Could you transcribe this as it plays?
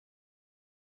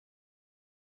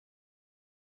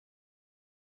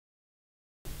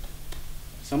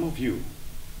Some of you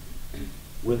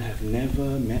will have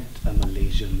never met a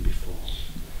Malaysian before.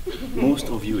 Most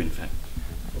of you, in fact.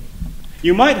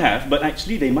 You might have, but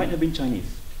actually they might have been Chinese.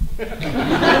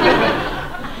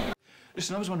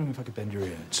 Listen, I was wondering if I could bend your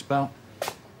ear. It's about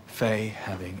Faye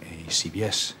having a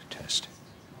CBS test.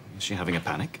 Is she having a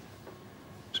panic?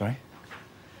 Sorry?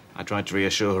 I tried to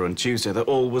reassure her on Tuesday that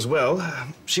all was well.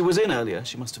 She was in earlier.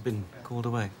 She must have been called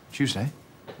away. Tuesday?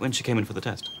 When she came in for the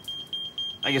test.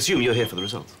 I assume you're here for the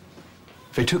results.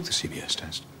 Faye took the CBS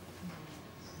test.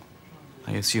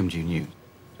 I assumed you knew.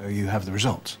 So you have the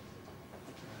results?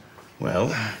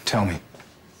 Well... Tell me.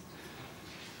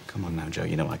 Come on now, Joe.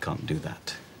 You know I can't do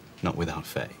that. Not without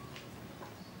Faye.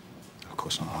 Of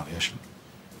course not, Harvey. I shouldn't.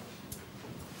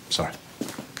 Sorry.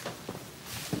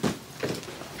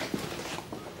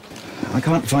 I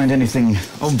can't find anything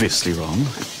obviously wrong.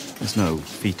 There's no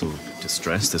fetal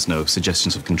distress. There's no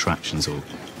suggestions of contractions or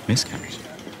miscarriage.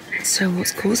 So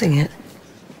what's causing it?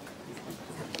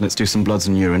 Let's do some bloods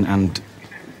and urine, and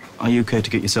are you okay to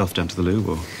get yourself down to the loo,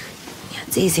 or...? Yeah,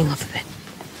 it's easing off a bit.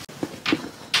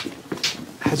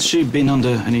 Has she been under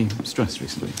any stress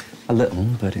recently? A little,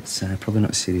 but it's probably not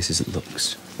as serious as it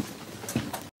looks.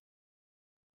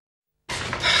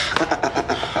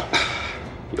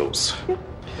 Yours.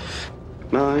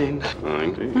 Mine.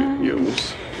 Mine.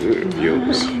 Yours.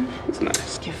 Yours. It's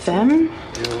nice. Give them.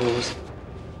 Yours.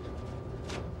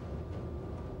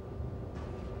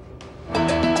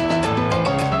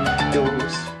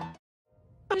 Yours.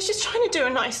 I was just trying to do a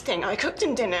nice thing. I cooked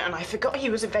him dinner and I forgot he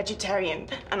was a vegetarian.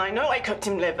 And I know I cooked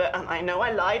him liver and I know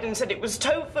I lied and said it was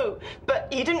tofu. But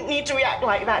he didn't need to react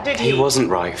like that, did he? He wasn't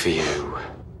right for you.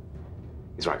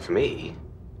 He's right for me,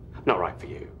 not right for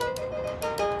you.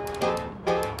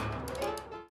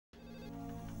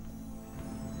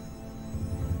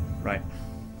 Right.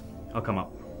 I'll come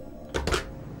up.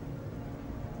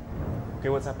 Okay,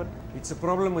 what's happened? It's a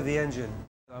problem with the engine.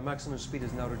 Our maximum speed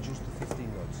is now reduced to 15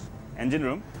 knots. Engine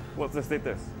room? What's the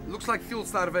status? Looks like fuel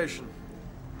starvation.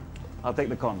 I'll take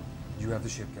the con. You have the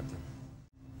ship, Captain.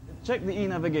 Check the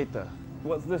e-navigator.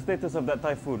 What's the status of that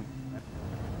Typhoon?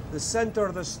 The center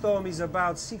of the storm is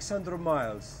about 600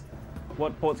 miles.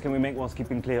 What ports can we make whilst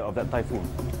keeping clear of that Typhoon?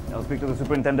 I'll speak to the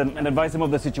superintendent and advise him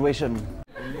of the situation.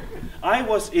 I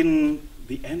was in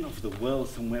the end of the world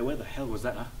somewhere. Where the hell was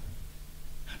that, huh?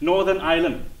 Northern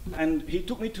Ireland. And he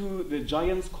took me to the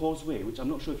Giant's Causeway, which I'm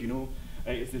not sure if you know.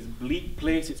 It's this bleak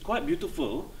place. It's quite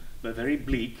beautiful, but very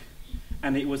bleak.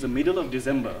 And it was the middle of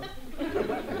December.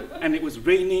 And it was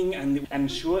raining,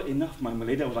 and sure enough, my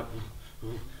Malaydar was like,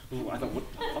 I thought, what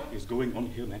the fuck is going on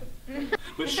here, man?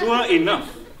 But sure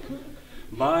enough,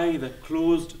 by the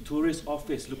closed tourist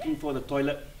office looking for the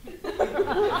toilet,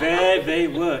 there they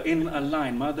were in a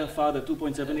line, mother, father,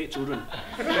 2.78 children.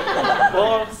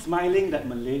 All smiling that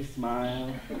Malay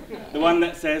smile. The one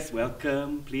that says,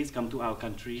 welcome, please come to our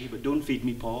country, but don't feed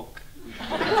me pork.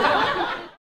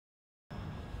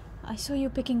 I saw you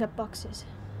picking up boxes.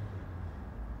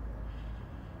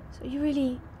 So you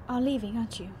really are leaving,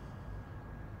 aren't you?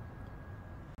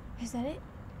 Is that it?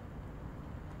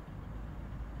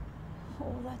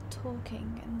 All that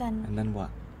talking, and then... And then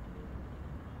what?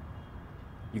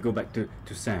 You go back to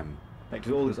Sam, back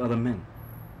to all those other men.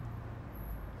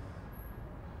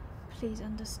 Please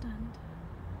understand.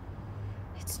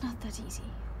 It's not that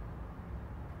easy.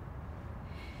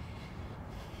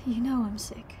 You know I'm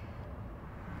sick.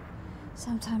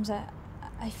 Sometimes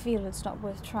I feel it's not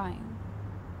worth trying.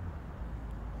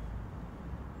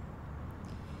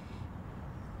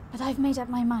 But I've made up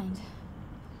my mind.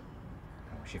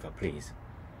 Oh, Shiva, please.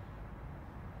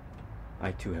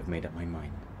 I too have made up my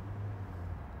mind.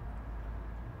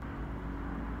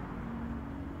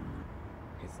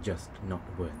 It's just not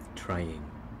worth trying.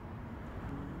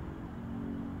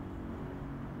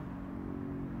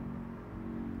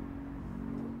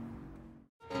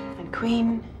 And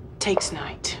Queen takes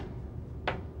night.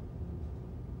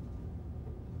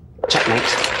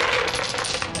 Checkmate.